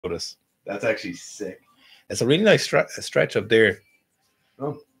notice. That's actually sick. It's a really nice stretch up there.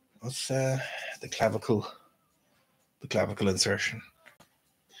 Oh, what's the clavicle? The clavicle insertion.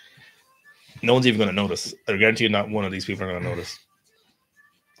 No one's even going to notice. I guarantee you, not one of these people are going to notice.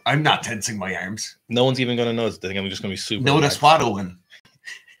 I'm not tensing my arms. No one's even going to notice. They think I'm just going to be super. Notice what, Owen?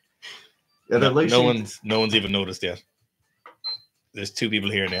 Yeah, no one's even noticed yet. There's 2 people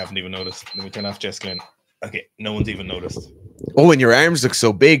here and they haven't even noticed. Let me turn off Jess Glynn. Okay, no one's even noticed. Oh, and your arms look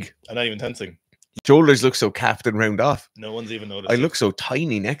so big. I'm not even tensing. Shoulders look so capped and round off. No one's even noticed. I look so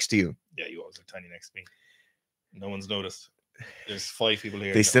tiny next to you. Yeah, you always look tiny next to me. No one's noticed. There's 5 people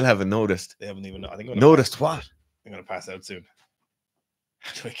here. They still haven't noticed. They haven't even. I think. Noticed what? I'm gonna pass out soon.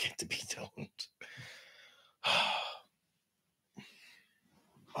 How do I get to be stoned?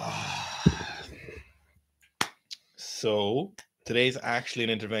 So today's actually an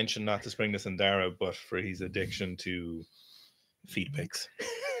intervention, not to spring this on Dara, but for his addiction to feet pics.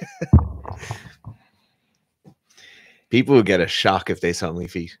 People would get a shock if they saw my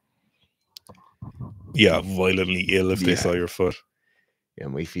feet. Yeah, violently ill if they saw your foot. Yeah,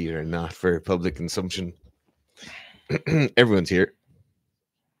 my feet are not for public consumption. Everyone's here.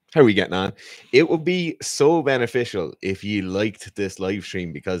 How are we getting on? It would be so beneficial if you liked this live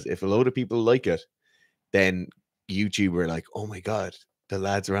stream, because if a load of people like it, then YouTube are like, oh my God, the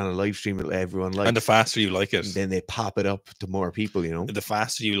lads are on a live stream that everyone likes. And the faster you like it, then they pop it up to more people, you know? The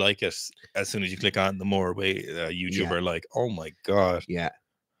faster you like it, as soon as you click on, the more way YouTube are like, oh my God. Yeah.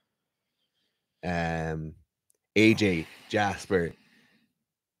 AJ, Jasper,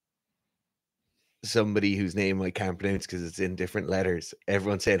 somebody whose name I can't pronounce because it's in different letters.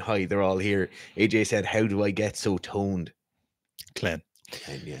 Everyone said hi, they're all here. AJ said, how do I get so toned? Glenn.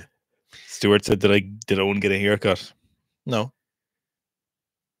 And yeah. Stuart said, did Owen get a haircut? No.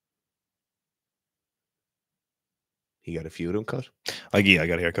 He got a few of them cut? I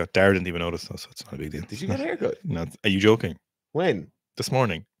got a haircut. Dara didn't even notice, so it's not a big deal. Did you get a haircut? No. Are you joking? When? This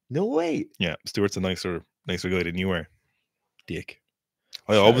morning. No way. Yeah, Stuart's a nicer guy than you were. Dick.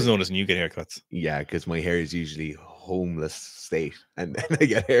 I always notice when you get haircuts. Yeah, because my hair is usually homeless state, and then I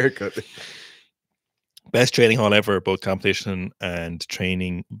get a haircut. Best training hall ever, both competition and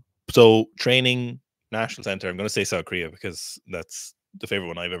training. So training, National Centre. I'm going to say South Korea because that's the favorite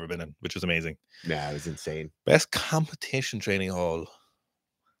one I've ever been in, which was amazing. Yeah, it was insane. Best competition training hall.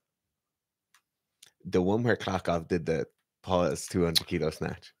 The one where Klokov did the pause 200 kilo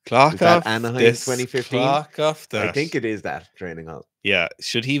snatch. Klokov, Anaheim 2015. Klokov, I think it is that training hall. Yeah,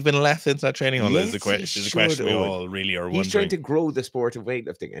 should he have been left into that training hall? Yes, is the question we all really are wondering. He's trying to grow the sport of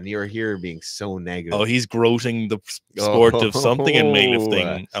weightlifting, and you're here being so negative. Oh, he's growing the sport of something in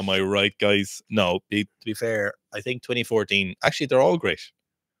weightlifting. Am I right, guys? No, to be fair, I think 2014. Actually, they're all great.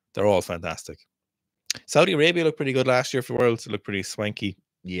 They're all fantastic. Saudi Arabia looked pretty good last year for Worlds. It looked pretty swanky.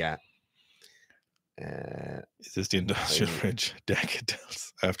 Yeah. Is this the Industrial Bridge?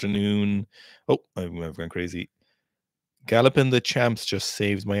 Decadals. Afternoon. Oh, I've gone crazy. Galloping the Champs just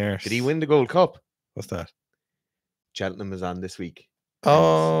saved my arse. Did he win the Gold Cup? What's that? Cheltenham is on this week.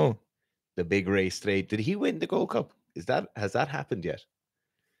 Oh, the big race today. Did he win the Gold Cup? Has that happened yet?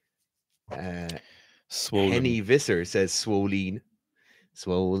 Henny Visser says Swolene.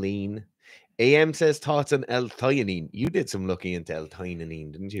 AM says thoughts on L-theanine. You did some looking into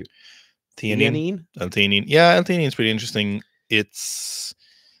L-theanine, didn't you? L-theanine. Yeah, L-theanine is pretty interesting. It's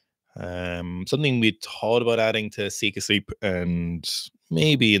something we thought about adding to Sika Sleep, and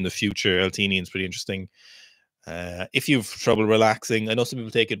maybe in the future. L-theanine is pretty interesting. If you've trouble relaxing, I know some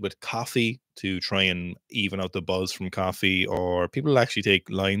people take it with coffee to try and even out the buzz from coffee, or people actually take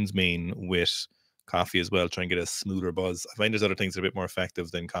lion's mane with coffee as well, try and get a smoother buzz. I find there's other things that are a bit more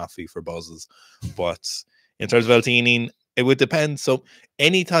effective than coffee for buzzes. But in terms of L-theanine, it would depend. So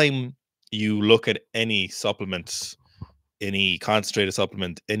anytime you look at any supplement, any concentrated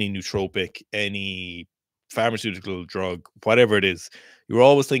supplement, any nootropic, any pharmaceutical drug, whatever it is, you're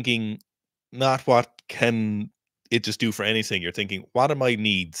always thinking not what can it just do for anything. You're thinking, what are my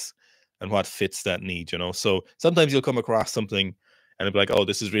needs and what fits that need, you know? So sometimes you'll come across something and it'll be like, oh,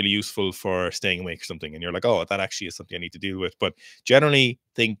 this is really useful for staying awake or something. And you're like, oh, that actually is something I need to deal with. But generally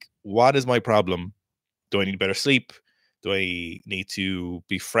think, what is my problem? Do I need better sleep? Do I need to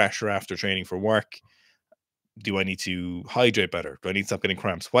be fresher after training for work? Do I need to hydrate better? Do I need to stop getting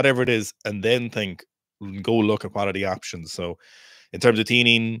cramps? Whatever it is, and then think, go look at what are the options. So in terms of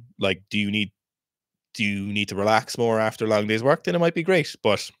theanine, like, do you need to relax more after a long day's work? Then it might be great,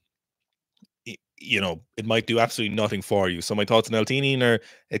 but you know, it might do absolutely nothing for you. So my thoughts on L-theanine are,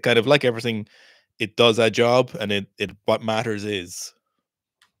 it kind of like everything, it does a job, and it what matters is,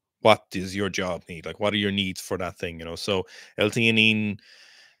 what does your job need? Like, what are your needs for that thing, you know? So L-theanine,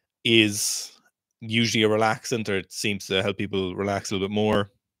 is usually a relaxant, or it seems to help people relax a little bit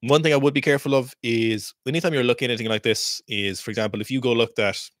more. One thing I would be careful of is anytime you're looking at anything like this is, for example, if you go looked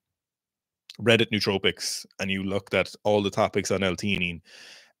at Reddit nootropics and you looked at all the topics on L-theanine,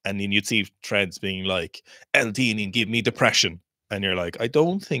 and then you'd see threads being like, L-theanine give me depression. And you're like, I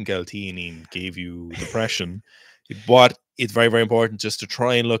don't think L-theanine gave you depression. But it's very, very important just to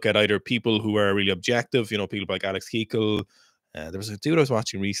try and look at either people who are really objective, people like Alex Keekle. There was a dude I was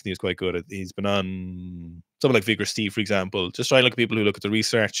watching recently who's quite good. He's been on someone like Vigor Steve, for example. Just try and look at people who look at the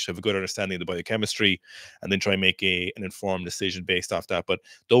research, have a good understanding of the biochemistry, and then try and make an informed decision based off that. But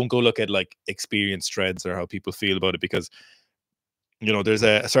don't go look at like experience threads or how people feel about it, because there's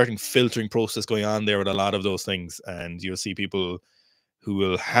a certain filtering process going on there with a lot of those things, and you'll see people who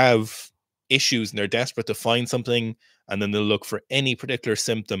will have issues and they're desperate to find something, and then they'll look for any particular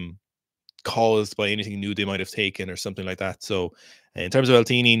symptom caused by anything new they might have taken or something like that. So in terms of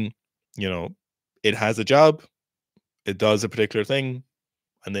L-theanine, it has a job, it does a particular thing,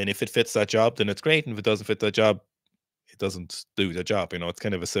 and then if it fits that job, then it's great, and if it doesn't fit that job, it doesn't do the job. It's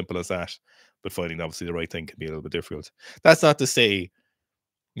kind of as simple as that. But finding obviously the right thing can be a little bit difficult. That's not to say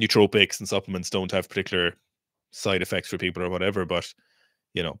nootropics and supplements don't have particular side effects for people or whatever, but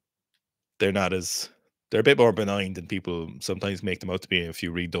they're not as they're a bit more benign than people sometimes make them out to be if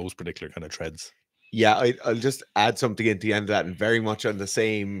you read those particular kind of threads. Yeah, I'll just add something at the end of that, and very much on the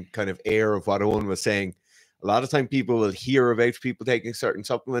same kind of air of what Owen was saying. A lot of time people will hear about people taking certain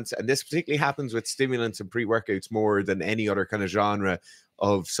supplements, and this particularly happens with stimulants and pre-workouts more than any other kind of genre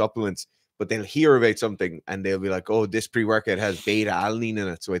of supplements. But they'll hear about something and they'll be like, oh, this pre-workout has beta-alanine in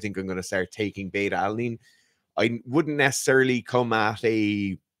it, so I think I'm going to start taking beta-alanine. I wouldn't necessarily come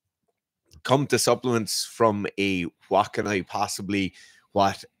to supplements from a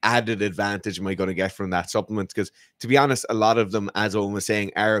what added advantage am I going to get from that supplement? Because to be honest, a lot of them, as Owen was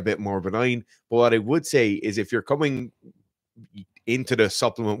saying, are a bit more benign. But what I would say is, if you're coming into the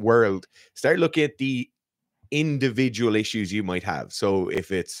supplement world, start looking at the individual issues you might have. So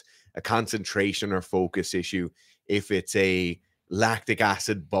if it's a concentration or focus issue, if it's a lactic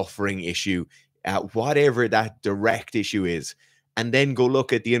acid buffering issue, whatever that direct issue is, and then go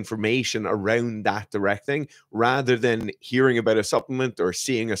look at the information around that direct thing, rather than hearing about a supplement or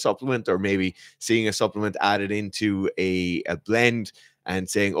seeing a supplement, or maybe seeing a supplement added into a blend and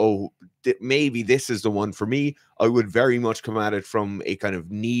saying, oh, maybe this is the one for me. I would very much come at it from a kind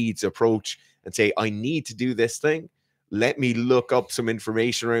of needs approach and say, I need to do this thing. Let me look up some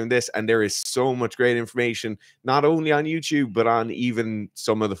information around this. And there is so much great information, not only on YouTube, but on even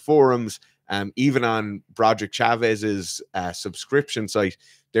some of the forums, even on Broderick Chavez's subscription site.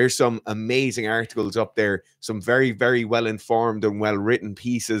 There's some amazing articles up there, some very, very well-informed and well-written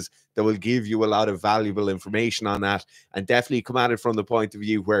pieces that will give you a lot of valuable information on that, and definitely come at it from the point of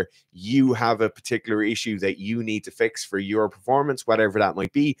view where you have a particular issue that you need to fix for your performance, whatever that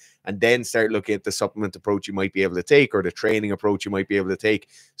might be, and then start looking at the supplement approach you might be able to take, or the training approach you might be able to take.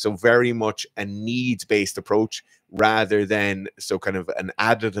 So very much a needs-based approach, rather than kind of an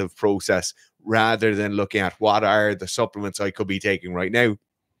additive process, rather than looking at what are the supplements I could be taking right now,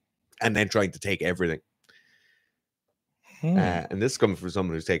 and then trying to take everything. And this comes from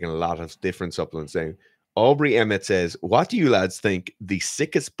someone who's taken a lot of different supplements now. Aubrey Emmett says, what do you lads think the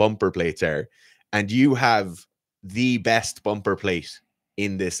sickest bumper plates are? And you have the best bumper plate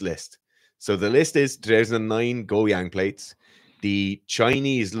in this list. So the list is 2009 Goyang plates, the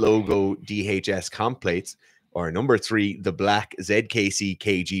Chinese logo DHS comp plates, or number 3, the black ZKC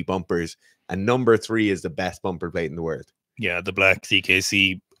KG bumpers. And number 3 is the best bumper plate in the world. Yeah, the black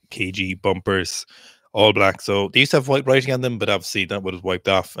ZKC KG bumpers, all black. So they used to have white writing on them, but obviously that was wiped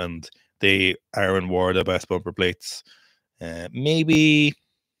off, and they are and were the best bumper plates. Maybe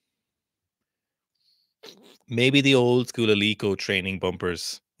the old school Alico training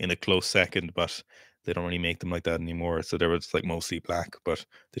bumpers in a close second, but they don't really make them like that anymore. So they were just like mostly black, but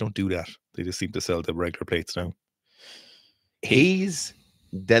they don't do that. They just seem to sell the regular plates now. Hayes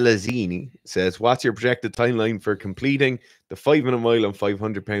Delazzini says, what's your projected timeline for completing the 5-minute mile and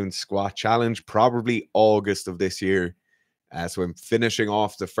 500-pound squat challenge? Probably August of this year. So I'm finishing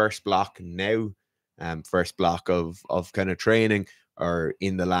off the first block now. First block of kind of training, or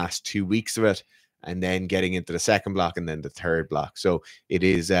in the last 2 weeks of it, and then getting into the second block and then the third block. So it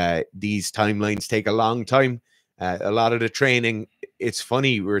is, these timelines take a long time. A lot of the training, it's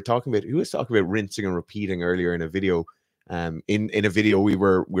funny, we were talking about, who was talking about rinsing and repeating earlier in a video. In a video we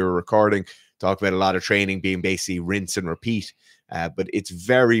were recording, talk about a lot of training being basically rinse and repeat. But it's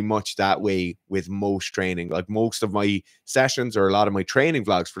very much that way with most training. Like most of my sessions, or a lot of my training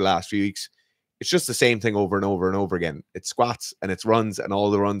vlogs for the last few weeks, It's just the same thing over and over and over again. It's squats and it's runs, and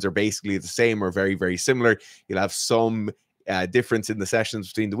all the runs are basically the same or very, very similar. You'll have some difference in the sessions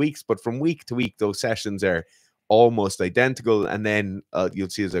between the weeks, but from week to week, those sessions are almost identical. And then you'll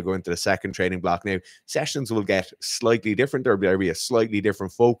see as I go into the second training block now, sessions will get slightly different. There'll be a slightly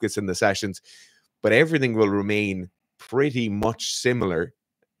different focus in the sessions, but everything will remain pretty much similar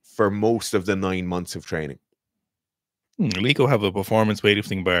for most of the 9 months of training. Lico have a performance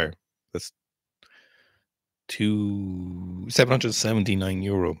weightlifting bar that's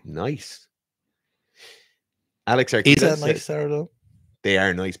 €779. Nice. Alex Arquilla Is that nice, Sarah, though? They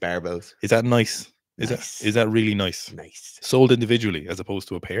are nice barbells. Is that nice? Is that really nice? Nice. Sold individually as opposed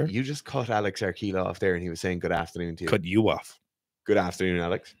to a pair? You just cut Alex Arquilla off there and he was saying good afternoon to you. Cut you off. Good afternoon,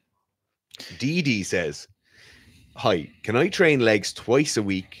 Alex. DD says, hi, can I train legs twice a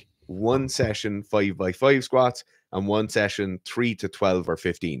week? One session 5x5 squats and one session 3 to 12 or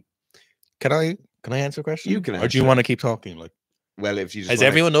 15. Can I answer a question? You can answer. Or do you want to keep talking? Like, well, if you just has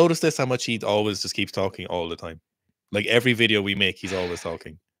everyone noticed this? How much he always just keeps talking all the time? Like every video we make, he's always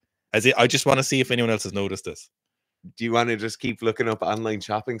talking. I just want to see if anyone else has noticed this. Do you want to just keep looking up online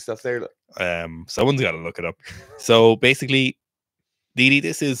shopping stuff there? Someone's got to look it up. So basically, Didi,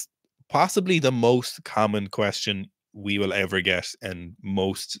 this is possibly the most common question we will ever get, and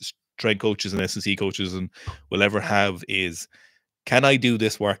most strength coaches and S&C coaches will ever have is, can I do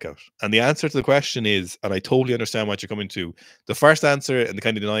this workout? And the answer to the question is, and I totally understand what you're coming to, the first answer and the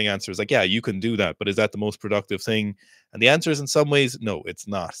kind of denying answer is like, yeah, you can do that, but is that the most productive thing? And the answer is in some ways, no, it's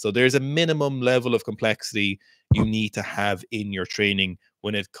not. So there's a minimum level of complexity you need to have in your training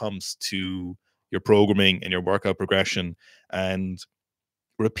when it comes to your programming and your workout progression. And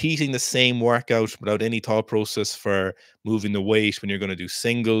repeating the same workout without any thought process for moving the weight when you're going to do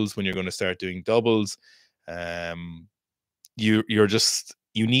singles, when you're going to start doing doubles, you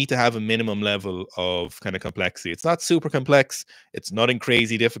need to have a minimum level of kind of complexity. It's not super complex. It's not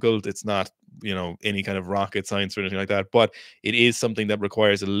crazy difficult. It's not, any kind of rocket science or anything like that, but it is something that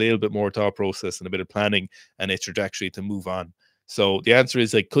requires a little bit more thought process and a bit of planning and a trajectory to move on. So the answer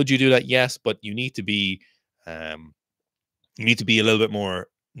is, like, could you do that? Yes, but you need to be a little bit more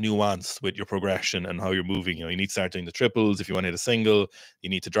nuanced with your progression and how you're moving. You need to start doing the triples if you want to hit a single. You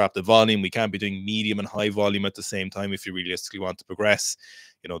need to drop the volume. We can't be doing medium and high volume at the same time if you realistically want to progress.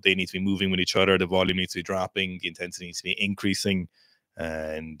 They need to be moving with each other. The volume needs to be dropping. The intensity needs to be increasing.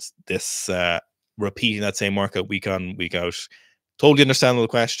 And this repeating that same workout week on, week out, totally understandable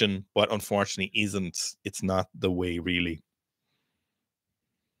question, but unfortunately it's not the way, really.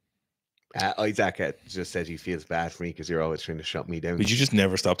 Isaac just said he feels bad for me because you're always trying to shut me down. But you just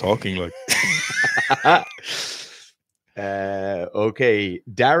never stop talking, like. Okay,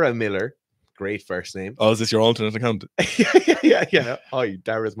 Dara Miller, great first name. Oh, is this your alternate account? yeah. Hi,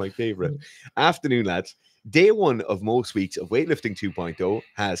 Dara's my favorite. Afternoon, lads. Day one of most weeks of Weightlifting 2.0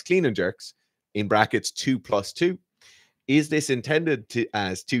 has clean and jerks in brackets 2+2. Is this intended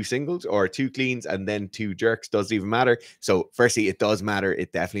as 2 singles or 2 cleans and then 2 jerks? Doesn't even matter. So firstly, it does matter.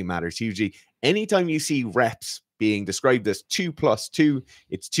 It definitely matters hugely. Anytime you see reps being described as 2+2,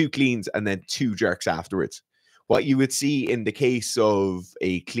 it's 2 cleans and then 2 jerks afterwards. What you would see in the case of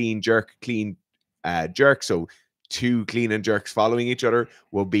a clean jerk, so 2 clean and jerks following each other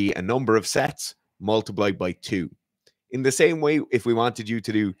will be a number of sets multiplied by 2. In the same way, if we wanted you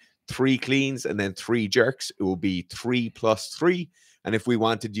to do 3 cleans and then 3 jerks, it will be 3 plus 3. And if we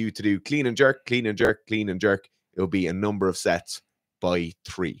wanted you to do clean and jerk, clean and jerk, clean and jerk, it will be a number of sets by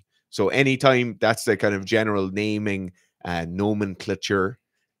 3. So anytime, that's the kind of general naming nomenclature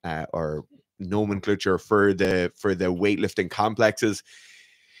or nomenclature for the weightlifting complexes.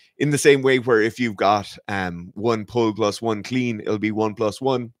 In the same way where if you've got 1 pull plus 1 clean, it'll be 1 plus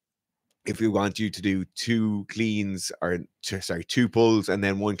 1. If we want you to do 2 cleans, 2 pulls and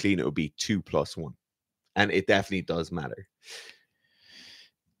then 1 clean, it would be 2 plus 1. And it definitely does matter.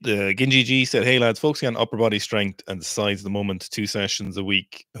 The Ginji G said, hey lads, focusing on upper body strength and size at the moment, 2 sessions a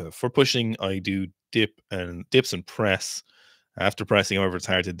week. For pushing, I do dips and press. After pressing, however, it's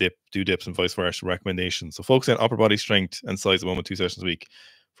hard to do dips and vice versa. Recommendations. So focusing on upper body strength and size at the moment, 2 sessions a week.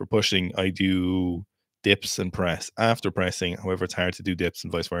 For pushing, I do dips and press. After pressing, however, it's hard to do dips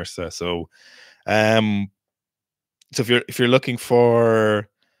and vice versa. So if you're looking for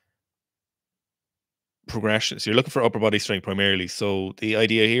progression, so you're looking for upper body strength primarily. So the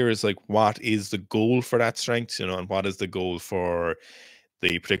idea here is, like, what is the goal for that strength, and what is the goal for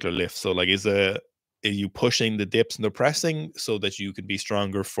the particular lift? So, like, are you pushing the dips and the pressing so that you can be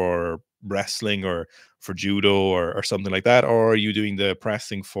stronger for wrestling or for judo or something like that? Or are you doing the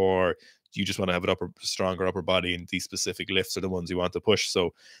pressing for you just want to have an stronger upper body, and these specific lifts are the ones you want to push.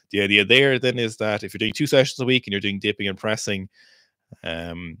 So the idea there then is that if you're doing 2 sessions a week and you're doing dipping and pressing,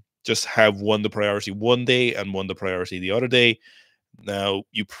 just have one the priority one day and one the priority the other day. Now,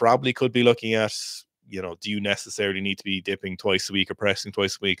 you probably could be looking at, do you necessarily need to be dipping twice a week or pressing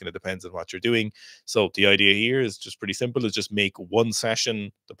twice a week? And it depends on what you're doing. So the idea here is just pretty simple, is just make one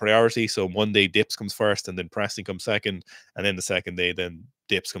session the priority. So one day dips comes first and then pressing comes second. And then the second day, then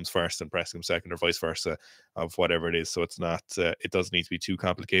dips comes first and pressing comes second, or vice versa, of whatever it is. So it's not, it doesn't need to be too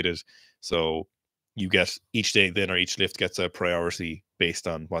complicated. So you get each day then, or each lift gets a priority based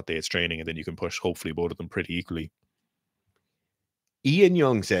on what day it's training. And then you can push hopefully both of them pretty equally. Ian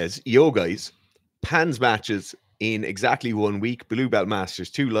Young says, yo guys, PANS matches in exactly 1 week, Blue Belt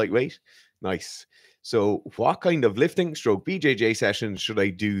Masters 2 lightweight. Nice. So what kind of lifting stroke BJJ sessions should I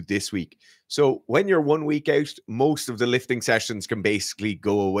do this week? So when you're 1 week out, most of the lifting sessions can basically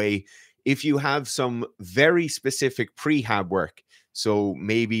go away. If you have some very specific prehab work, so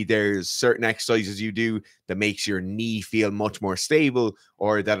maybe there's certain exercises you do that makes your knee feel much more stable,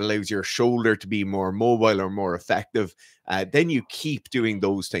 or that allows your shoulder to be more mobile or more effective, then you keep doing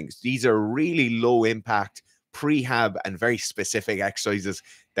those things. These are really low impact prehab and very specific exercises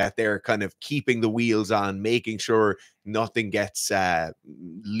that they're kind of keeping the wheels on, making sure nothing gets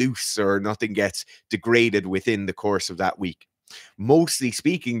loose or nothing gets degraded within the course of that week. Mostly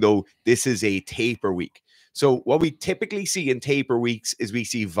speaking, though, this is a taper week. So what we typically see in taper weeks is we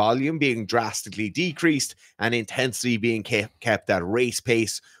see volume being drastically decreased and intensity being kept at race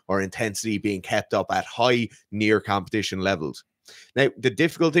pace, or intensity being kept up at high near competition levels. Now, the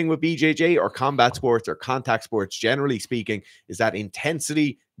difficult thing with BJJ or combat sports or contact sports, generally speaking, is that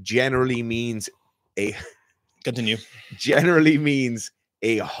intensity generally means generally means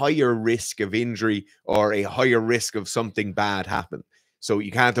a higher risk of injury or a higher risk of something bad happening. So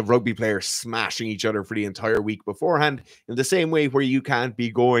you can't have rugby players smashing each other for the entire week beforehand, in the same way where you can't be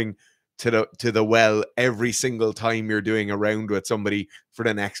going to the well every single time you're doing a round with somebody for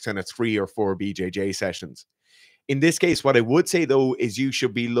the next kind of 3 or 4 BJJ sessions. In this case, what I would say, though, is you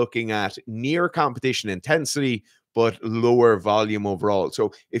should be looking at near competition intensity, but lower volume overall.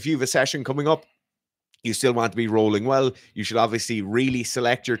 So if you have a session coming up, you still want to be rolling well, you should obviously really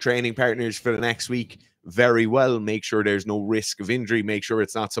select your training partners for the next week very well. Make sure there's no risk of injury. Make sure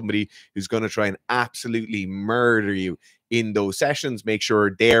it's not somebody who's going to try and absolutely murder you in those sessions. Make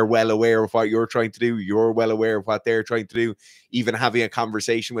sure they're well aware of what you're trying to do. You're well aware of what they're trying to do. Even having a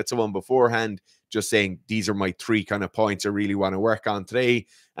conversation with someone beforehand, just saying, these are my 3 kind of points I really want to work on today.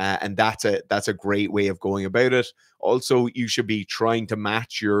 And that's a great way of going about it. Also, you should be trying to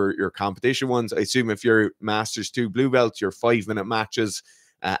match your competition ones. I assume if you're Masters 2 Blue Belts, your 5-minute matches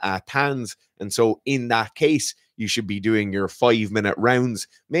at PANS. And so in that case, you should be doing your 5-minute rounds.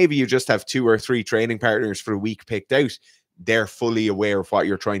 Maybe you just have 2 or 3 training partners for a week picked out. They're fully aware of what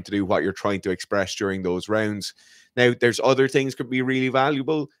you're trying to do, what you're trying to express during those rounds. Now, there's other things could be really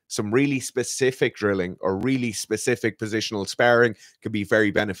valuable. Some really specific drilling or really specific positional sparring could be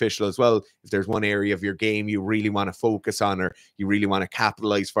very beneficial as well. If there's one area of your game you really want to focus on, or you really want to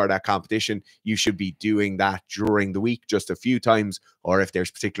capitalize for that competition, you should be doing that during the week just a few times. Or if there's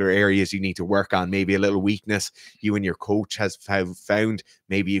particular areas you need to work on, maybe a little weakness you and your coach have found,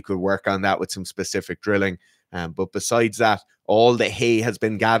 maybe you could work on that with some specific drilling. But besides that, all the hay has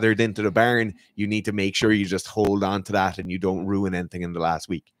been gathered into the barn. You need to make sure you just hold on to that and you don't ruin anything in the last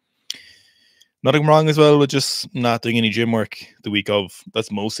week. Nothing wrong as well with just not doing any gym work the week of.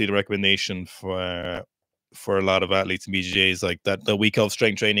 That's mostly the recommendation for a lot of athletes and BJJs, like that the week of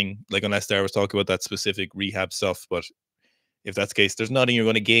strength training, like unless Dara was talking about that specific rehab stuff. But if that's the case, there's nothing you're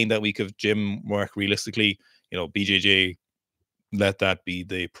going to gain that week of gym work realistically. BJJ, let that be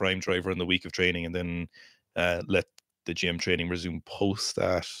the prime driver in the week of training, and then let the gym training resume post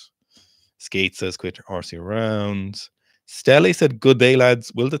that. Skate says quit horsey around. Stelle said, good day,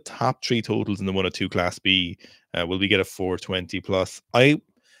 lads. Will the top 3 totals in the 102 class be? Will we get a 420 plus? I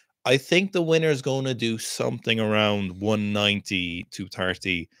think the winner is going to do something around 190,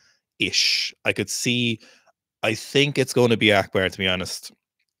 230-ish. I think it's going to be Akbar, to be honest.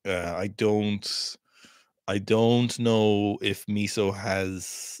 I don't know if Miso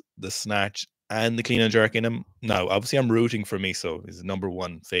has the snatch and the clean and jerk in him. Now, obviously, I'm rooting for Miso. He's the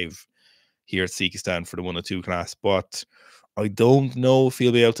 #1 fave here at Sika for the 102 class, but I don't know if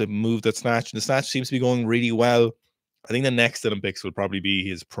he'll be able to move that snatch. And the snatch seems to be going really well. I think the next Olympics will probably be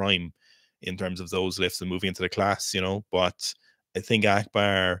his prime in terms of those lifts and moving into the class, But I think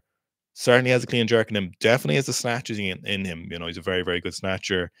Akbar certainly has a clean jerk in him, definitely has the snatches in him. He's a very, very good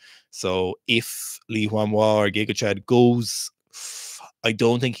snatcher. So if Li Huanhua or Giga Chad goes I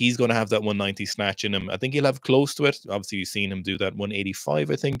don't think he's going to have that 190 snatch in him. I think he'll have close to it. Obviously, you've seen him do that 185,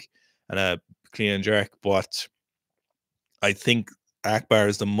 I think, and a clean and jerk. But I think Akbar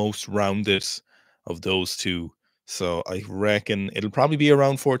is the most rounded of those two. So I reckon it'll probably be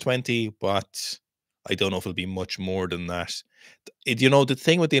around 420, but I don't know if it'll be much more than that. The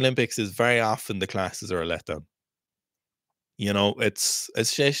thing with the Olympics is very often the classes are a letdown. It's a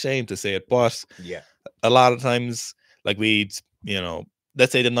shame to say it, but Yeah. a lot of times, like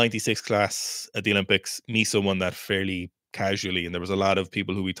let's say the 96 class at the Olympics, Misa won that fairly casually, and there was a lot of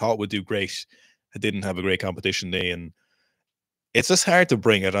people who we thought would do great that didn't have a great competition day, and it's just hard to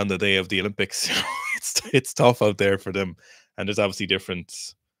bring it on the day of the Olympics. It's tough out there for them, and there's obviously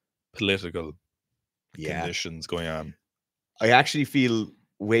different political conditions going on. I actually feel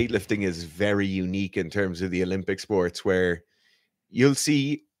weightlifting is very unique in terms of the Olympic sports, where you will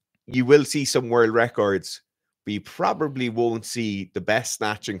see some world records, but you probably won't see the best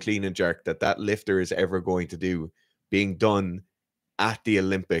snatch and clean and jerk that lifter is ever going to do being done at the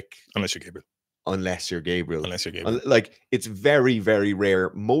Olympic. Unless you're Gabriel. Like, it's very, very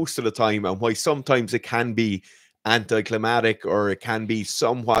rare most of the time. And why sometimes it can be anticlimactic or it can be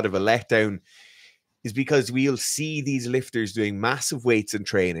somewhat of a letdown is because we'll see these lifters doing massive weights in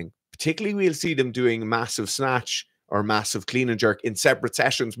training. Particularly, we'll see them doing massive snatch or massive clean and jerk in separate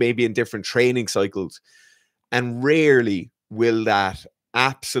sessions, maybe in different training cycles. And rarely will that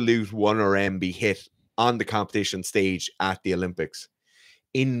absolute 1RM be hit on the competition stage at the Olympics.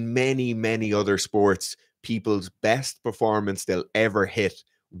 In many, many other sports, people's best performance they'll ever hit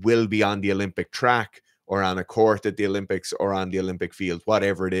will be on the Olympic track or on a court at the Olympics or on the Olympic field,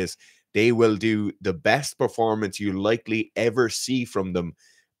 whatever it is. They will do the best performance you likely ever see from them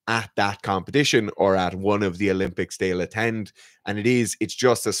at that competition or at one of the Olympics they'll attend. And it's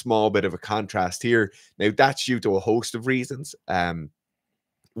just a small bit of a contrast here. Now, that's due to a host of reasons.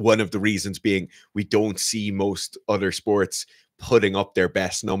 One of the reasons being we don't see most other sports putting up their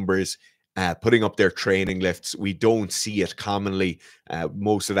best numbers, putting up their training lifts. We don't see it commonly.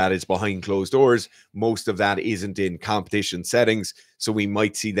 Most of that is behind closed doors. Most of that isn't in competition settings. So we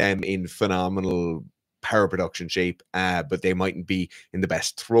might see them in phenomenal power production shape, but they mightn't be in the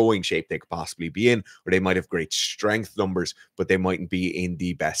best throwing shape they could possibly be in, or they might have great strength numbers, but they mightn't be in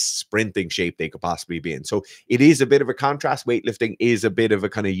the best sprinting shape they could possibly be in. So it is a bit of a contrast. Weightlifting is a bit of a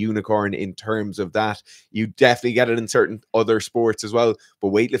kind of unicorn in terms of that. You definitely get it in certain other sports as well, but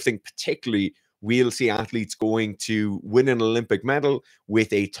weightlifting particularly, we'll see athletes going to win an Olympic medal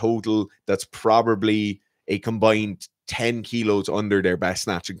with a total that's probably a combined 10 kilos under their best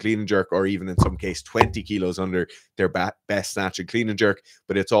snatch and clean and jerk, or even in some case 20 kilos under their best snatch and clean and jerk.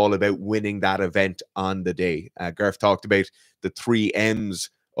 But it's all about winning that event on the day. Garth talked about the 3 M's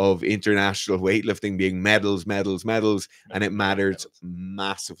of international weightlifting being medals, and it matters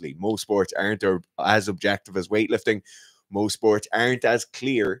massively. Most sports aren't as objective as weightlifting. Most sports aren't as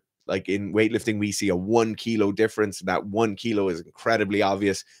clear. Like in weightlifting, we see a 1 kilo difference. That 1 kilo is incredibly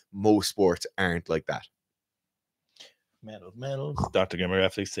obvious. Most sports aren't like that. Medals. Dr.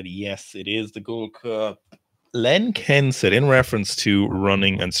 Gamerafik said, yes, it is the Gold Cup. Len Ken said, in reference to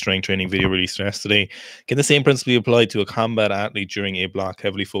running and strength training video released yesterday, can the same principle be applied to a combat athlete during a block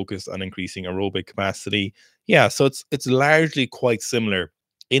heavily focused on increasing aerobic capacity? Yeah, so it's largely quite similar.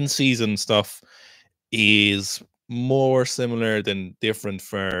 In-season stuff is more similar than different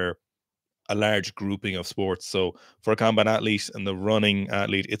for a large grouping of sports. So for a combat athlete and the running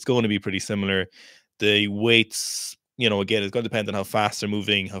athlete, it's going to be pretty similar. The weights, again, it's going to depend on how fast they're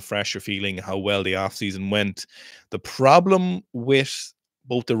moving, how fresh you're feeling, how well the off season went. The problem with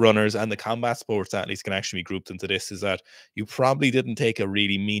both the runners and the combat sports athletes can actually be grouped into this is that you probably didn't take a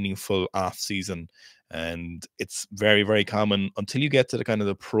really meaningful off season. And it's very, very common until you get to the kind of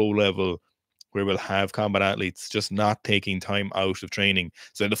the pro level where we'll have combat athletes just not taking time out of training.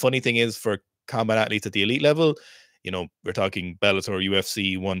 So the funny thing is, for combat athletes at the elite level, we're talking Bellator,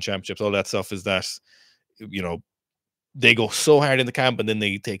 UFC, One Championships, all that stuff, is that, they go so hard in the camp and then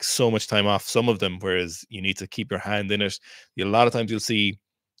they take so much time off, some of them, whereas you need to keep your hand in it. A lot of times you'll see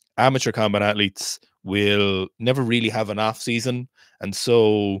amateur combat athletes will never really have an off season. And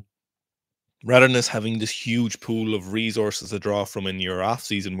so rather than us having this huge pool of resources to draw from in your off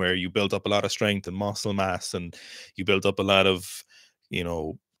season, where you build up a lot of strength and muscle mass and you build up a lot of,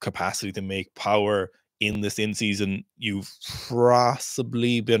 capacity to make power in this in season, you've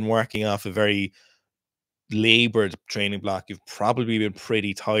possibly been working off a very labored training block. You've probably been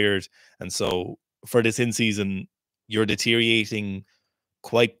pretty tired. And so for this in season, you're deteriorating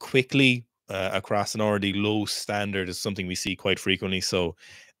quite quickly across an already low standard is something we see quite frequently. So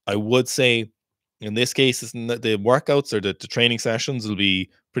I would say In this case, the workouts or the training sessions will be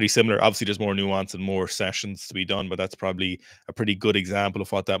pretty similar. Obviously, there's more nuance and more sessions to be done, but that's probably a pretty good example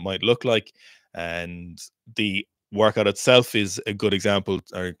of what that might look like. And the workout itself is a good example,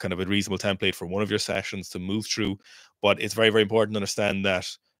 or kind of a reasonable template for one of your sessions to move through. But it's very, very important to understand that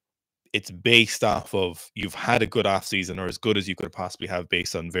it's based off of you've had a good off season, or as good as you could possibly have,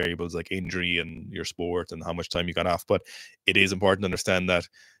 based on variables like injury and your sport and how much time you got off. But it is important to understand that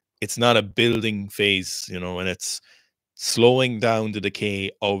it's not a building phase, and it's slowing down the decay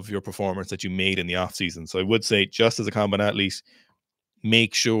of your performance that you made in the off season. So I would say, just as a combat athlete,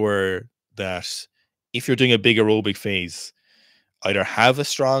 make sure that if you're doing a big aerobic phase, either have a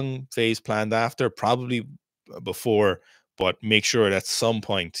strong phase planned after, probably before, but make sure at some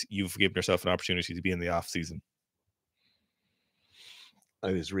point you've given yourself an opportunity to be in the off season.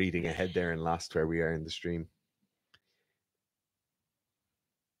 I was reading ahead there and lost where we are in the stream.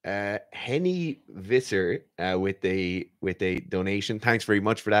 Henny Visser with a donation. Thanks very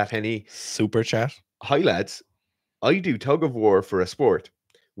much for that, Henny. Super chat. Hi lads, I do tug of war for a sport.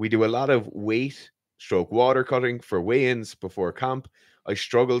 We do a lot of weight stroke water cutting for weigh-ins before camp. I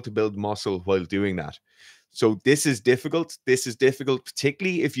struggle to build muscle while doing that. So this is difficult. This is difficult,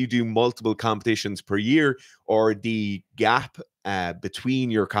 particularly if you do multiple competitions per year, or the gap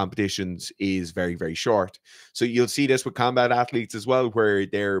between your competitions is very, very short. So you'll see this with combat athletes as well, where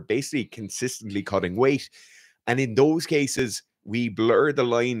they're basically consistently cutting weight. And in those cases, we blur the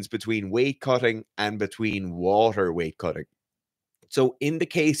lines between weight cutting and between water weight cutting. So in the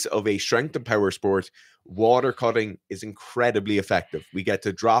case of a strength and power sport, water cutting is incredibly effective. We get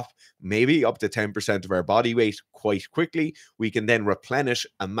to drop maybe up to 10% of our body weight quite quickly. We can then replenish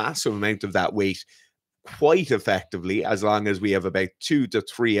a massive amount of that weight quite effectively, as long as we have about 2 to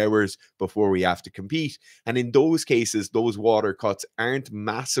 3 hours before we have to compete. And in those cases, those water cuts aren't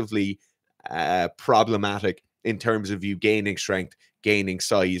massively problematic in terms of you gaining strength, gaining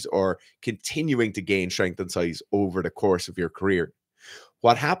size, or continuing to gain strength and size over the course of your career.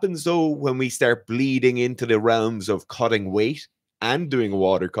 What happens though when we start bleeding into the realms of cutting weight and doing a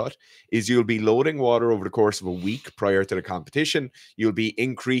water cut is you'll be loading water over the course of a week prior to the competition. You'll be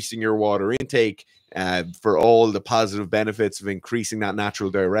increasing your water intake for all the positive benefits of increasing that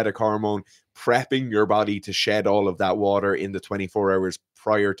natural diuretic hormone, prepping your body to shed all of that water in the 24 hours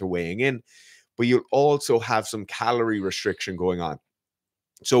prior to weighing in. But you'll also have some calorie restriction going on.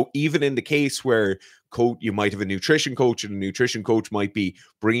 So even in the case where you might have a nutrition coach, and a nutrition coach might be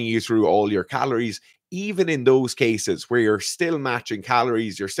bringing you through all your calories, even in those cases where you're still matching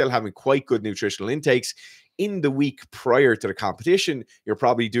calories, you're still having quite good nutritional intakes, in the week prior to the competition, you're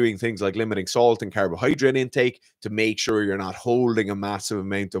probably doing things like limiting salt and carbohydrate intake to make sure you're not holding a massive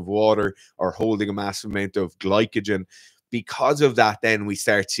amount of water or holding a massive amount of glycogen. Because of that, then we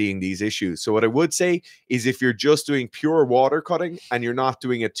start seeing these issues. So what I would say is, if you're just doing pure water cutting and you're not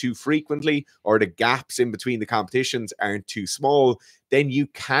doing it too frequently, or the gaps in between the competitions aren't too small, then you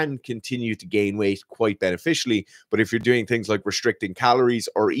can continue to gain weight quite beneficially. But if you're doing things like restricting calories,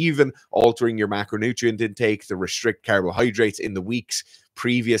 or even altering your macronutrient intake to restrict carbohydrates in the weeks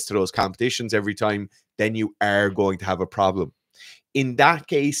previous to those competitions every time, then you are going to have a problem. In that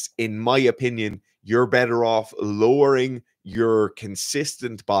case, in my opinion, you're better off lowering your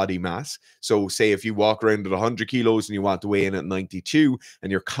consistent body mass. So say if you walk around at 100 kilos and you want to weigh in at 92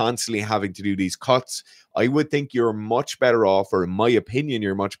 and you're constantly having to do these cuts, I would think you're much better off, or in my opinion,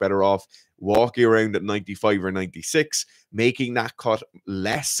 you're much better off walking around at 95 or 96, making that cut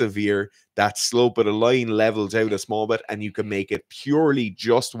less severe. That slope of the line levels out a small bit, and you can make it purely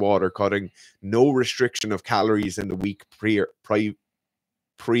just water cutting, no restriction of calories in the week pre-weighing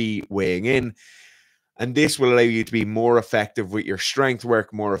in. And this will allow you to be more effective with your strength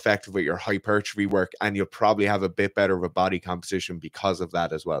work, more effective with your hypertrophy work, and you'll probably have a bit better of a body composition because of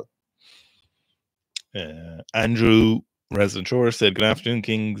that as well. Andrew Resident Shore said, "Good afternoon,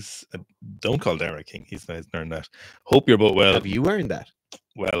 Kings." Don't call Derek King. He's earned that. Hope you're both well. Have you earned that?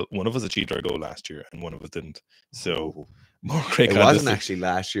 Well, one of us achieved our goal last year, and one of us didn't. So more great. It wasn't actually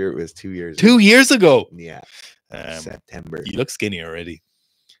last year. It was 2 years. 2 years ago. Yeah. September. You look skinny already.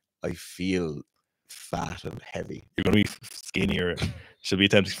 I feel fat and heavy. You're going to be skinnier. Should be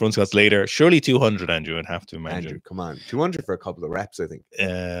attempting front squats later. Surely 200, Andrew, I'd have to imagine. Andrew, come on. 200 for a couple of reps, I think.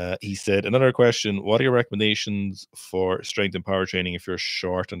 He said, another question. What are your recommendations for strength and power training if you're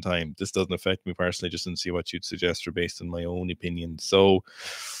short on time? This doesn't affect me personally, just to see what you'd suggest or based on my own opinion. So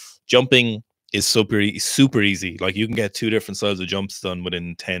jumping is super easy. Like, you can get 2 different styles of jumps done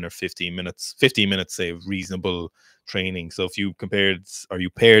within 10 or 15 minutes. 15 minutes, say, of reasonable training. So if you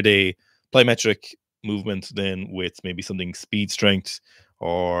paired a plyometric movement then with maybe something speed strength,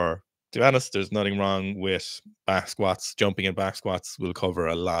 or To be honest, there's nothing wrong with back squats. Jumping and back squats will cover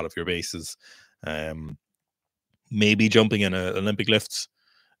a lot of your bases. Maybe jumping in Olympic lifts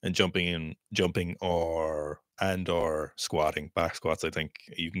and jumping or squatting. Back squats, I think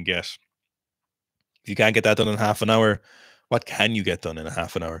you can get. If you can't get that done in half an hour, what can you get done in a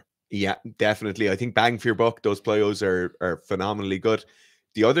half an hour? Yeah, definitely. I think bang for your buck, those plyos are phenomenally good.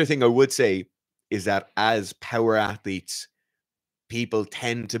 The other thing I would say is that as power athletes, people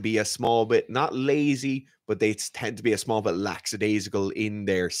tend to be a small bit not lazy, but they tend to be a small bit lackadaisical in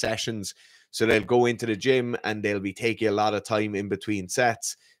their sessions. So they'll go into the gym and they'll be taking a lot of time in between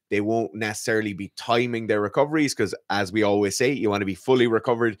sets. They won't necessarily be timing their recoveries because, as we always say, you want to be fully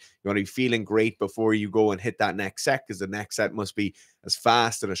recovered. You want to be feeling great before you go and hit that next set, because the next set must be as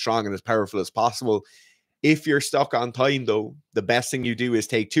fast and as strong and as powerful as possible. If you're stuck on time, though, the best thing you do is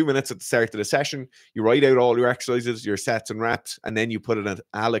take 2 minutes at the start of the session. You write out all your exercises, your sets and reps, and then you put an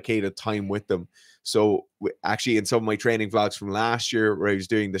allocated time with them. So actually, in some of my training vlogs from last year, where I was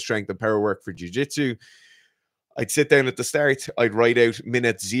doing the strength and power work for jiu-jitsu, I'd sit down at the start. I'd write out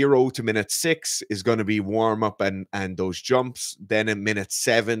minute 0 to minute 6 is going to be warm up and those jumps. Then in minute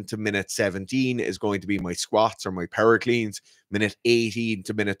 7 to minute 17 is going to be my squats or my power cleans. Minute 18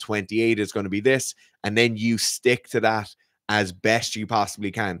 to minute 28 is going to be this. And then you stick to that as best you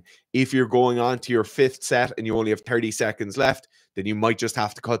possibly can. If you're going on to your 5th set and you only have 30 seconds left, then you might just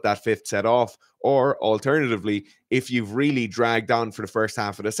have to cut that 5th set off. Or alternatively, if you've really dragged on for the first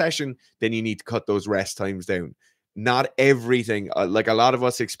half of the session, then you need to cut those rest times down. Not everything, like a lot of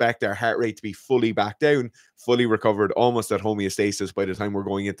us expect our heart rate to be fully back down, fully recovered, almost at homeostasis by the time we're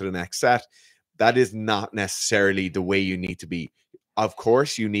going into the next set. That is not necessarily the way you need to be. Of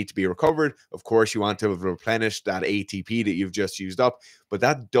course, you need to be recovered. Of course, you want to have replenished that ATP that you've just used up, but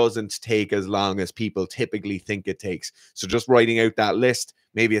that doesn't take as long as people typically think it takes. So just writing out that list,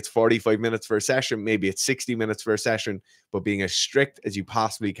 maybe it's 45 minutes for a session, maybe it's 60 minutes for a session, but being as strict as you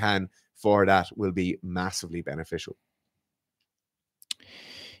possibly can for that will be massively beneficial.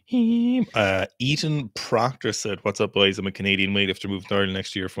 Eaton Proctor said, "What's up, boys? I'm a Canadian weightlifter moving to Ireland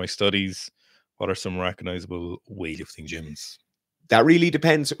next year for my studies. What are some recognizable weightlifting gyms?" That really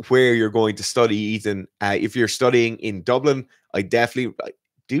depends where you're going to study, Ethan. If you're studying in Dublin, I definitely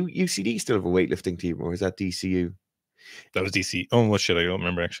do. UCD still have a weightlifting team, or is that DCU? That was DC. Oh, what shit? I don't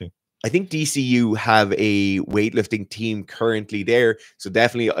remember actually. I think DCU have a weightlifting team currently there. So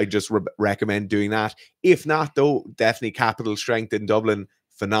definitely I just recommend doing that. If not, though, definitely Capital Strength in Dublin.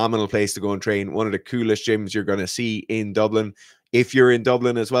 Phenomenal place to go and train. One of the coolest gyms you're going to see in Dublin. If you're in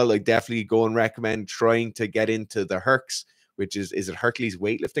Dublin as well, I definitely go and recommend trying to get into the Hercs, which is it Hercules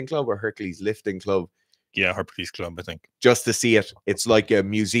Weightlifting Club or Hercules Lifting Club? Yeah, Hercules Club, I think. Just to see it. It's like a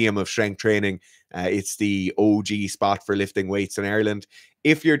museum of strength training. It's the OG spot for lifting weights in Ireland.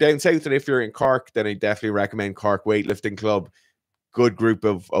 If you're down south and if you're in Cork, then I definitely recommend Cork Weightlifting Club. Good group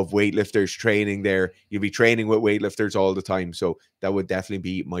of weightlifters training there. You'll be training with weightlifters all the time. So that would definitely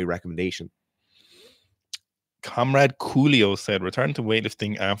be my recommendation. Comrade Coolio said, "Return to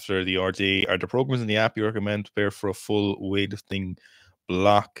weightlifting after the RDA. Are the programs in the app you recommend to prepare for a full weightlifting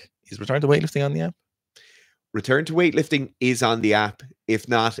block?" Is Return to Weightlifting on the app? Return to Weightlifting is on the app. If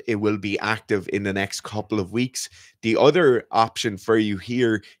not, it will be active in the next couple of weeks. The other option for you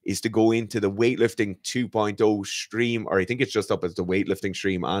here is to go into the Weightlifting 2.0 stream, or I think it's just up as the Weightlifting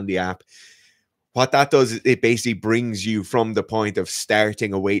stream on the app. What that does is it basically brings you from the point of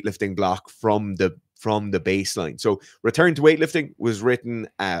starting a weightlifting block from the baseline. So Return to Weightlifting was written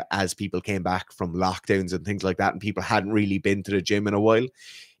as people came back from lockdowns and things like that, and people hadn't really been to the gym in a while.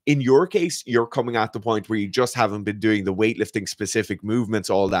 In your case, you're coming at the point where you just haven't been doing the weightlifting specific movements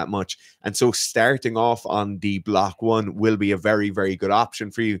all that much. And so starting off on the block 1 will be a very, very good option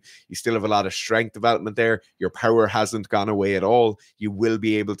for you. You still have a lot of strength development there. Your power hasn't gone away at all. You will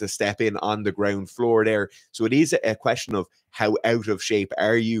be able to step in on the ground floor there. So it is a question of how out of shape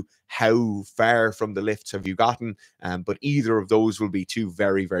are you? How far from the lifts have you gotten? But either of those will be 2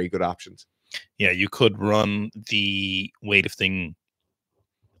 very, very good options. Yeah, you could run the weightlifting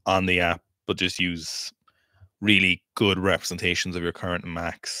on the app, but just use really good representations of your current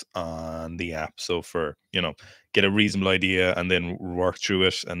max on the app. So for, get a reasonable idea and then work through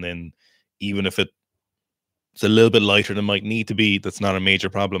it. And then even if it's a little bit lighter than it might need to be, that's not a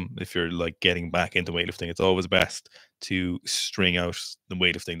major problem. If you're like getting back into weightlifting, it's always best to string out the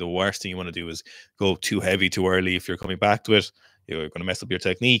weightlifting. The worst thing you want to do is go too heavy too early. If you're coming back to it, you're going to mess up your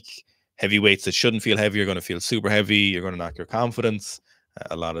technique. Heavy weights that shouldn't feel heavy, you're going to feel super heavy. You're going to knock your confidence.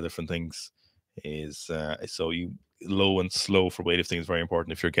 A lot of different things is so you low and slow for weightlifting is very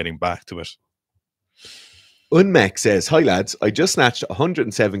important if you're getting back to it. Unmec says, hi lads, I just snatched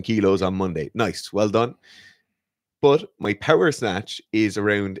 107 kilos on Monday. Nice, well done. But my power snatch is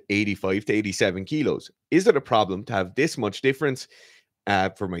around 85 to 87 kilos. Is it a problem to have this much difference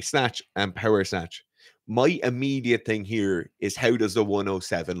for my snatch and power snatch? My immediate thing here is, how does the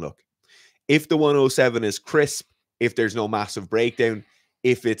 107 look? If the 107 is crisp, if there's no massive breakdown,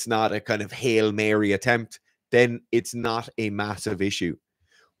 if it's not a kind of Hail Mary attempt, then it's not a massive issue.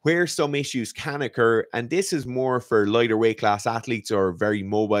 Where some issues can occur, and this is more for lighter weight class athletes or very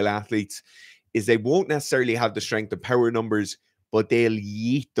mobile athletes, is they won't necessarily have the strength and power numbers, but they'll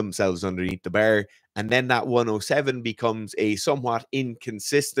yeet themselves underneath the bar. And then that 107 becomes a somewhat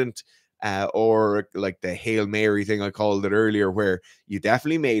inconsistent or like the Hail Mary thing I called it earlier, where you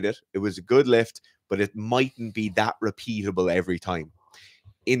definitely made it. It was a good lift, but it mightn't be that repeatable every time.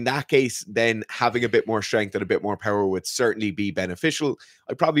 In that case, then having a bit more strength and a bit more power would certainly be beneficial.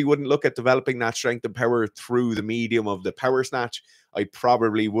 I probably wouldn't look at developing that strength and power through the medium of the power snatch. I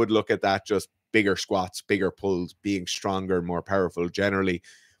probably would look at that just bigger squats, bigger pulls, being stronger, more powerful generally.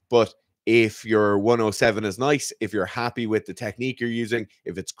 But if your 107 is nice, if you're happy with the technique you're using,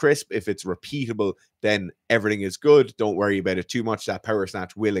 if it's crisp, if it's repeatable, then everything is good. Don't worry about it too much. That power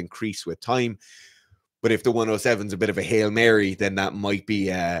snatch will increase with time. But if the 107 is a bit of a Hail Mary, then that might be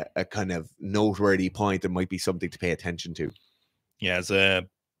a kind of noteworthy point. That might be something to pay attention to. Yeah, as a,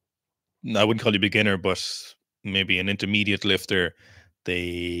 I wouldn't call you beginner, but maybe an intermediate lifter,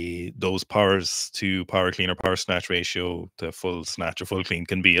 those powers to power clean or power snatch ratio to full snatch or full clean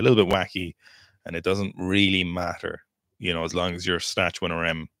can be a little bit wacky, and it doesn't really matter, as long as your snatch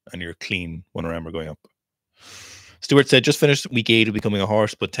 1RM and your clean 1RM are going up. Stuart said, just finished week 8 of becoming a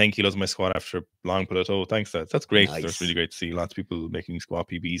horse, but 10 kilos in my squat after a long plateau. Thanks, that's great. Nice. That's really great to see lots of people making squat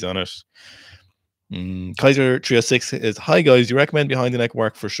PBs on it. Kaiser 306 is, hi guys, you recommend behind the neck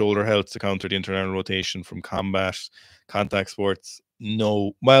work for shoulder health to counter the internal rotation from combat contact sports?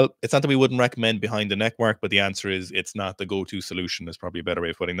 No. Well, it's not that we wouldn't recommend behind the neck work, but the answer is it's not the go-to solution, is probably a better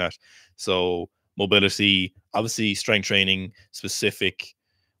way of putting that. So mobility, obviously strength training, specific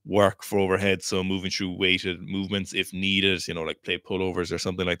work for overhead, so moving through weighted movements if needed, like play pullovers or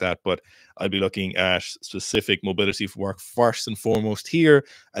something like that. But I'd be looking at specific mobility work first and foremost here,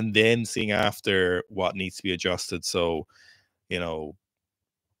 and then seeing after what needs to be adjusted. So,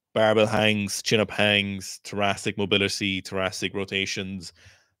 barbell hangs, chin up hangs, thoracic mobility, thoracic rotations,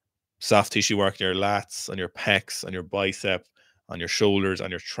 soft tissue work on your lats, on your pecs, on your bicep, on your shoulders,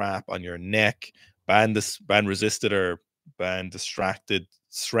 on your trap, on your neck, band resisted or band distracted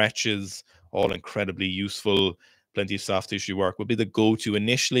stretches, all incredibly useful. Plenty of soft tissue work would be the go-to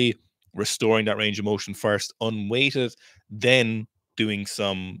initially, restoring that range of motion first, unweighted, then doing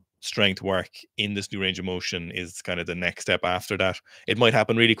some strength work in this new range of motion is kind of the next step after that. It might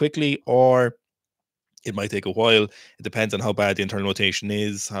happen really quickly, or it might take a while. It depends on how bad the internal rotation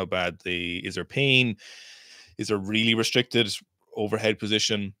is, how bad is there pain, is there really restricted overhead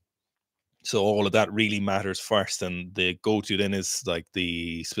position. So all of that really matters first, and the go-to then is like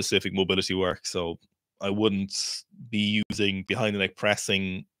the specific mobility work. So I wouldn't be using behind the neck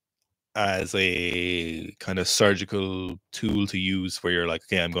pressing as a kind of surgical tool to use where you're like,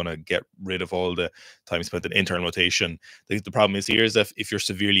 okay, I'm going to get rid of all the time spent in internal rotation. The problem is here is that if you're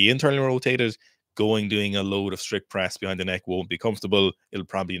severely internally rotated, doing a load of strict press behind the neck won't be comfortable. It'll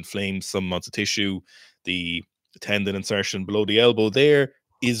probably inflame some amounts of tissue. The tendon insertion below the elbow there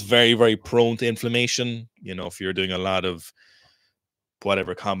is very, very prone to inflammation. If you're doing a lot of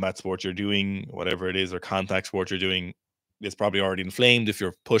whatever combat sport you're doing, whatever it is, or contact sport you're doing, it's probably already inflamed. If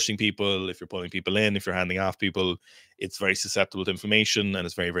you're pushing people, if you're pulling people in, if you're handing off people, it's very susceptible to inflammation, and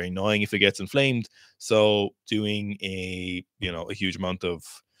it's very, very annoying if it gets inflamed. So doing a huge amount of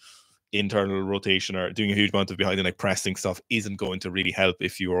internal rotation or doing a huge amount of behind the neck pressing stuff isn't going to really help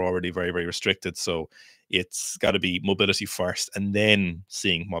if you are already very, very restricted. So it's got to be mobility first, and then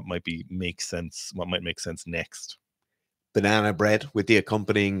seeing what might make sense next. Banana bread with the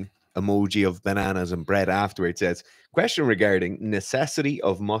accompanying emoji of bananas and bread afterwards says, question regarding necessity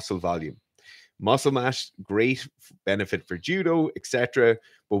of muscle volume. Muscle mass, great benefit for judo, etc.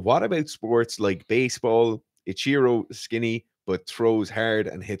 But what about sports like baseball? Ichiro skinny, but throws hard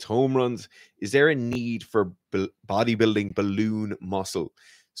and hits home runs. Is there a need for bodybuilding balloon muscle?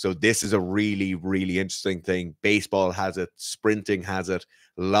 So this is a really, really interesting thing. Baseball has it, sprinting has it,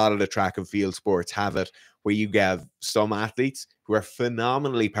 a lot of the track and field sports have it, where you have some athletes who are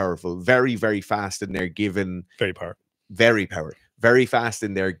phenomenally powerful, very, very fast in their given... Very fast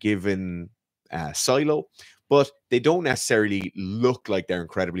in their given silo, but they don't necessarily look like they're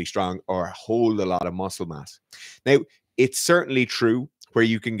incredibly strong or hold a lot of muscle mass. Now, it's certainly true where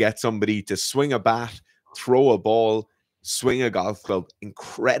you can get somebody to swing a bat throw a ball, swing a golf club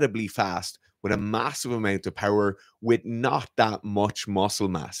incredibly fast with a massive amount of power with not that much muscle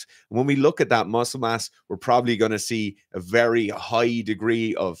mass. When we look at that muscle mass, we're probably going to see a very high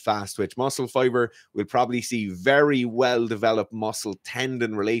degree of fast twitch muscle fiber. We'll probably see very well developed muscle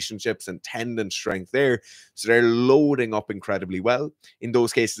tendon relationships and tendon strength there. So they're loading up incredibly well. In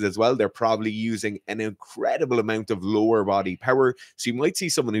those cases as well, they're probably using an incredible amount of lower body power. So you might see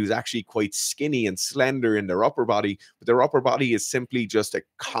someone who's actually quite skinny and slender in their upper body, but their upper body is simply just a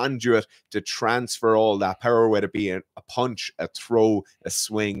conduit to transfer all that power, whether it be a punch, a throw, a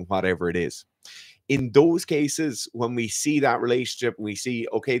swing, whatever it is. In those cases, when we see that relationship, we see,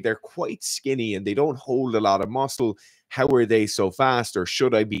 okay, they're quite skinny and they don't hold a lot of muscle. How are they so fast? Or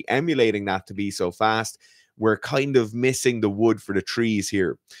should I be emulating that to be so fast? We're kind of missing the wood for the trees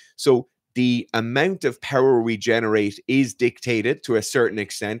here. So the amount of power we generate is dictated to a certain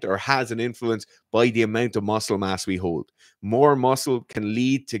extent, or has an influence by the amount of muscle mass we hold. More muscle can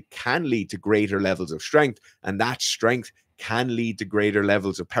lead to greater levels of strength, and that strength can lead to greater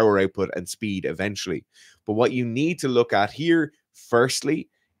levels of power output and speed eventually. But what you need to look at here, firstly,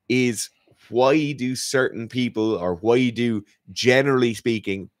 is why do certain people, or why do, generally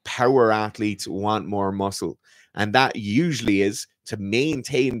speaking, power athletes want more muscle? And that usually is to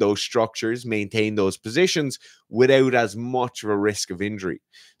maintain those structures, maintain those positions without as much of a risk of injury.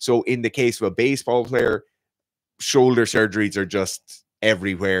 So in the case of a baseball player, shoulder surgeries are just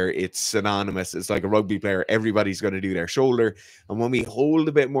everywhere. It's synonymous. It's like a rugby player. Everybody's going to do their shoulder. And when we hold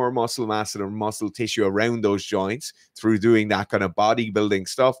a bit more muscle mass and muscle tissue around those joints through doing that kind of bodybuilding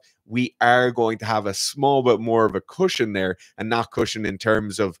stuff, we are going to have a small bit more of a cushion there, and not cushion in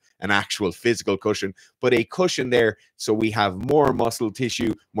terms of an actual physical cushion, but a cushion there. So we have more muscle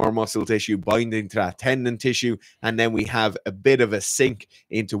tissue binding to that tendon tissue. And then we have a bit of a sink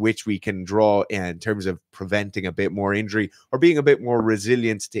into which we can draw in terms of preventing a bit more injury, or being a bit more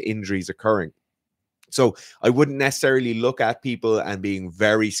resilient to injuries occurring. So I wouldn't necessarily look at people and being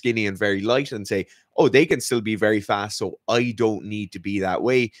very skinny and very light and say, oh, they can still be very fast, so I don't need to be that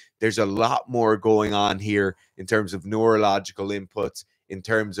way. There's a lot more going on here in terms of neurological inputs, in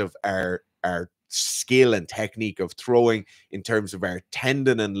terms of our skill and technique of throwing, in terms of our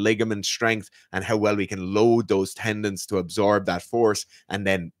tendon and ligament strength, and how well we can load those tendons to absorb that force and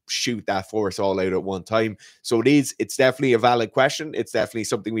then shoot that force all out at one time. So it's definitely a valid question. It's definitely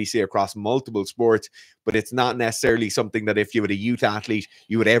something we see across multiple sports, but it's not necessarily something that if you had a youth athlete,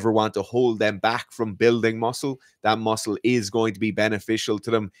 you would ever want to hold them back from building muscle. That muscle is going to be beneficial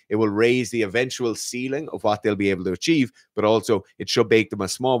to them. It will raise the eventual ceiling of what they'll be able to achieve, but also it should make them a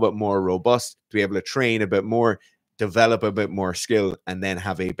small bit more robust to be able to train a bit more, develop a bit more skill, and then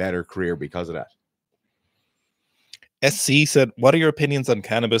have a better career because of that. SC said, what are your opinions on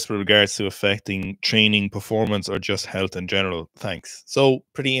cannabis with regards to affecting training, performance, or just health in general? Thanks. So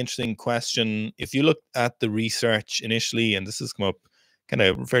pretty interesting question. If you look at the research initially, and this has come up kind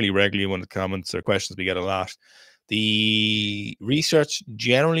of fairly regularly when the comments or questions we get a lot, the research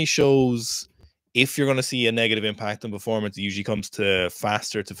generally shows if you're going to see a negative impact on performance, it usually comes to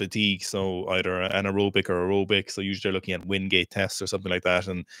faster to fatigue. So either anaerobic or aerobic. So usually they're looking at Wingate tests or something like that.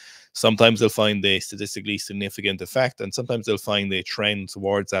 And sometimes they'll find a statistically significant effect, and sometimes they'll find a trend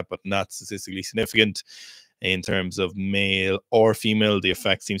towards that, but not statistically significant. In terms of male or female, the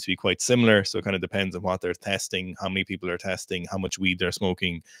effect seems to be quite similar. So it kind of depends on what they're testing, how many people are testing, how much weed they're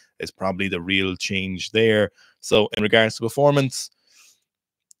smoking is probably the real change there. So in regards to performance,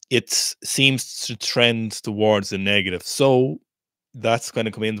 it seems to trend towards the negative. So that's going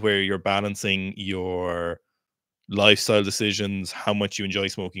to come in where you're balancing your lifestyle decisions, how much you enjoy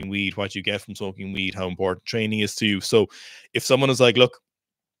smoking weed, what you get from smoking weed, how important training is to you. So if someone is like, look,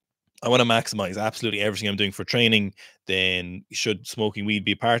 I want to maximize absolutely everything I'm doing for training, then should smoking weed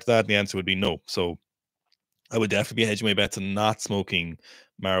be part of that? The answer would be no. So I would definitely be hedging my bets on not smoking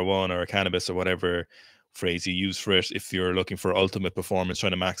marijuana or cannabis or whatever phrase you use for it if you're looking for ultimate performance,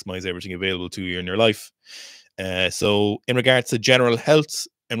 trying to maximize everything available to you in your life. So in regards to general health,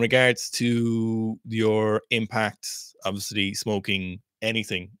 in regards to your impact, obviously smoking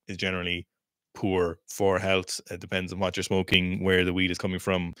anything is generally poor for health. It depends on what you're smoking, where the weed is coming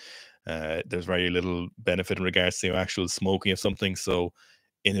from. There's very little benefit in regards to actual smoking of something. So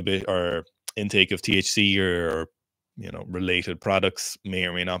inhibit or intake of THC or related products may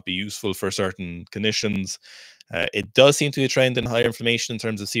or may not be useful for certain conditions. It does seem to be a trend in higher inflammation in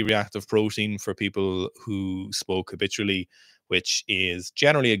terms of C-reactive protein for people who smoke habitually, which is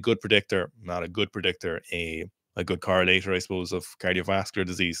generally a good predictor, not a good predictor, a good correlator, I suppose, of cardiovascular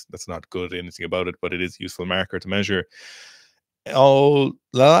disease. That's not good anything about it, but it is a useful marker to measure. Oh,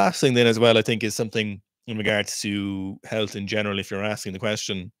 the last thing then as well, I think, is something in regards to health in general, if you're asking the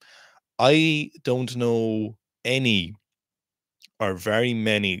question, I don't know any or very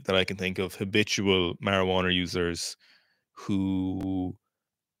many that I can think of habitual marijuana users who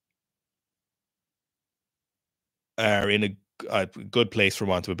are in a good place, for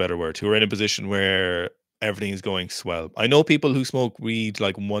want of a better word, who are in a position where everything is going swell. I know people who smoke weed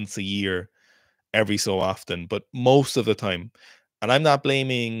like once a year, every so often, but most of the time, and I'm not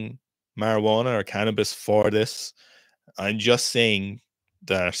blaming marijuana or cannabis for this. I'm just saying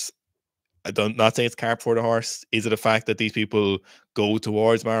that I don't not say it's cart before the horse. Is it a fact that these people go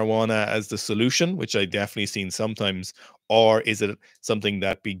towards marijuana as the solution, which I definitely seen sometimes, or is it something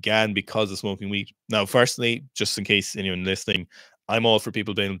that began because of smoking weed? Now, firstly, just in case anyone listening, I'm all for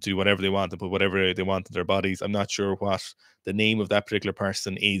people being able to do whatever they want and put whatever they want in their bodies. I'm not sure what the name of that particular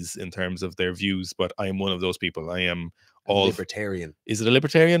person is in terms of their views, but I am one of those people. I am all libertarian. Is it a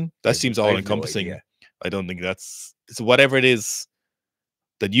libertarian? That seems all I have encompassing. no idea. I don't think it's whatever it is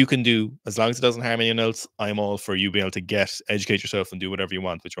that you can do, as long as it doesn't harm anyone else. I'm all for you being able to educate yourself and do whatever you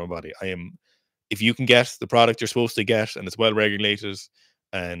want with your own body. If you can get the product you're supposed to get and it's well regulated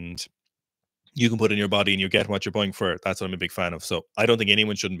and you can put in your body and you get what you're buying for, that's what I'm a big fan of. So I don't think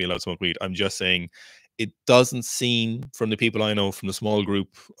anyone shouldn't be allowed to smoke weed. I'm just saying it doesn't seem, from the people I know, from the small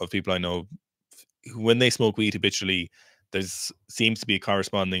group of people I know, when they smoke weed habitually, seems to be a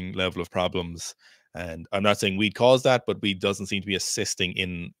corresponding level of problems. And I'm not saying weed caused that, but weed doesn't seem to be assisting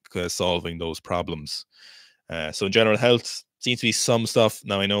in solving those problems. So in general, health seems to be some stuff.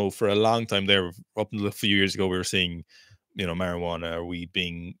 Now, I know for a long time there, up until a few years ago, we were seeing, marijuana or weed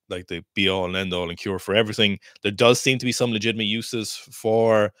being like the be all and end all and cure for everything. There does seem to be some legitimate uses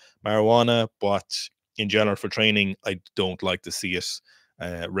for marijuana, but in general, for training, I don't like to see it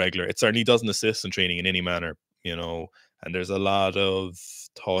regular. It certainly doesn't assist in training in any manner, and there's a lot of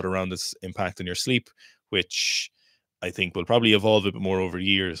thought around this impact on your sleep, which I think will probably evolve a bit more over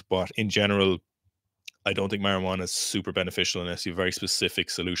years. But in general, I don't think marijuana is super beneficial unless you have a very specific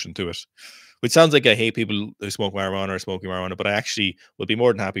solution to it. Which sounds like I hate people who smoke marijuana or smoking marijuana, but I actually would be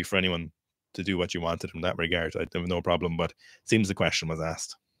more than happy for anyone to do what you wanted in that regard. I have no problem, but it seems the question was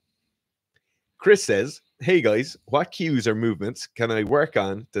asked. Chris says, hey guys, what cues or movements can I work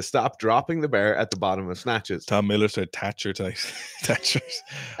on to stop dropping the bar at the bottom of snatches? Tom Miller said Thatcher type. Thatchers.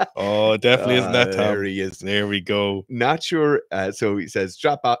 Oh, definitely isn't that Tom? There he is. There we go. Not sure. So he says,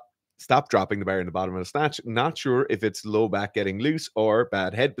 stop dropping the bar in the bottom of the snatch. Not sure if it's low back getting loose or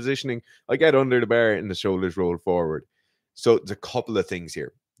bad head positioning. I get under the bar and the shoulders roll forward. So there's a couple of things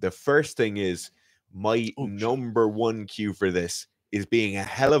here. The first thing is my number one cue for this is being a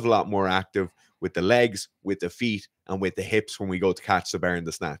hell of a lot more active with the legs, with the feet, and with the hips when we go to catch the bar in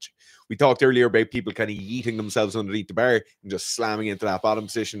the snatch. We talked earlier about people kind of yeeting themselves underneath the bar and just slamming into that bottom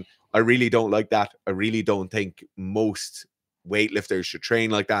position. I really don't like that. I really don't think most weightlifters should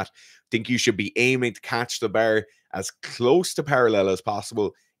train like that. I think you should be aiming to catch the bar as close to parallel as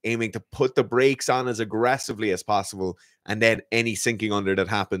possible, aiming to put the brakes on as aggressively as possible, and then any sinking under that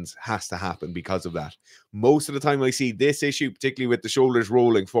happens has to happen because of that. Most of the time I see this issue, particularly with the shoulders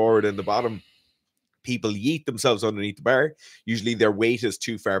rolling forward in the bottom, people yeet themselves underneath the bar. Usually their weight is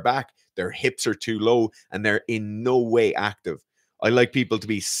too far back, their hips are too low, and they're in no way active. I like people to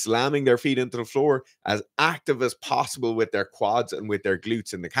be slamming their feet into the floor, as active as possible with their quads and with their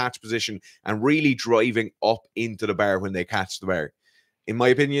glutes in the catch position, and really driving up into the bar when they catch the bar. In my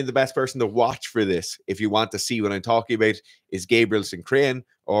opinion, the best person to watch for this, if you want to see what I'm talking about, is Gabriel Sincrain,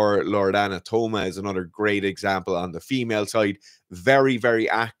 or Loredana Toma is another great example on the female side. Very, very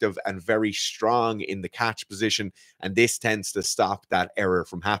active and very strong in the catch position, and this tends to stop that error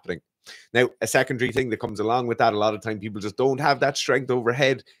from happening. Now, a secondary thing that comes along with that, a lot of time people just don't have that strength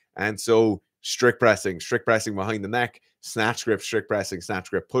overhead, and so strict pressing behind the neck, snatch grip, strict pressing, snatch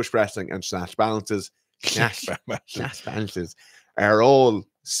grip, push pressing, and snatch balances. Snatch balances are all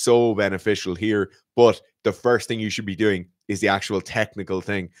so beneficial here, but the first thing you should be doing is the actual technical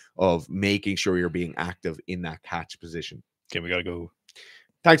thing of making sure you're being active in that catch position. Okay, we gotta go.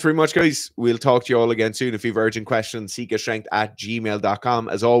 Thanks very much, guys. We'll talk to you all again soon. If you have urgent questions, sikastrength@gmail.com.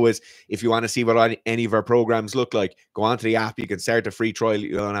 As always, if you want to see what any of our programs look like, go onto the app. You can start a free trial.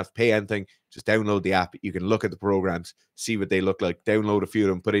 You don't have to pay anything. Just download the app. You can look at the programs, see what they look like, download a few of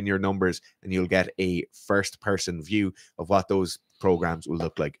them, put in your numbers, and you'll get a first-person view of what those programs will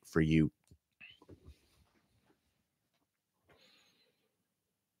look like for you.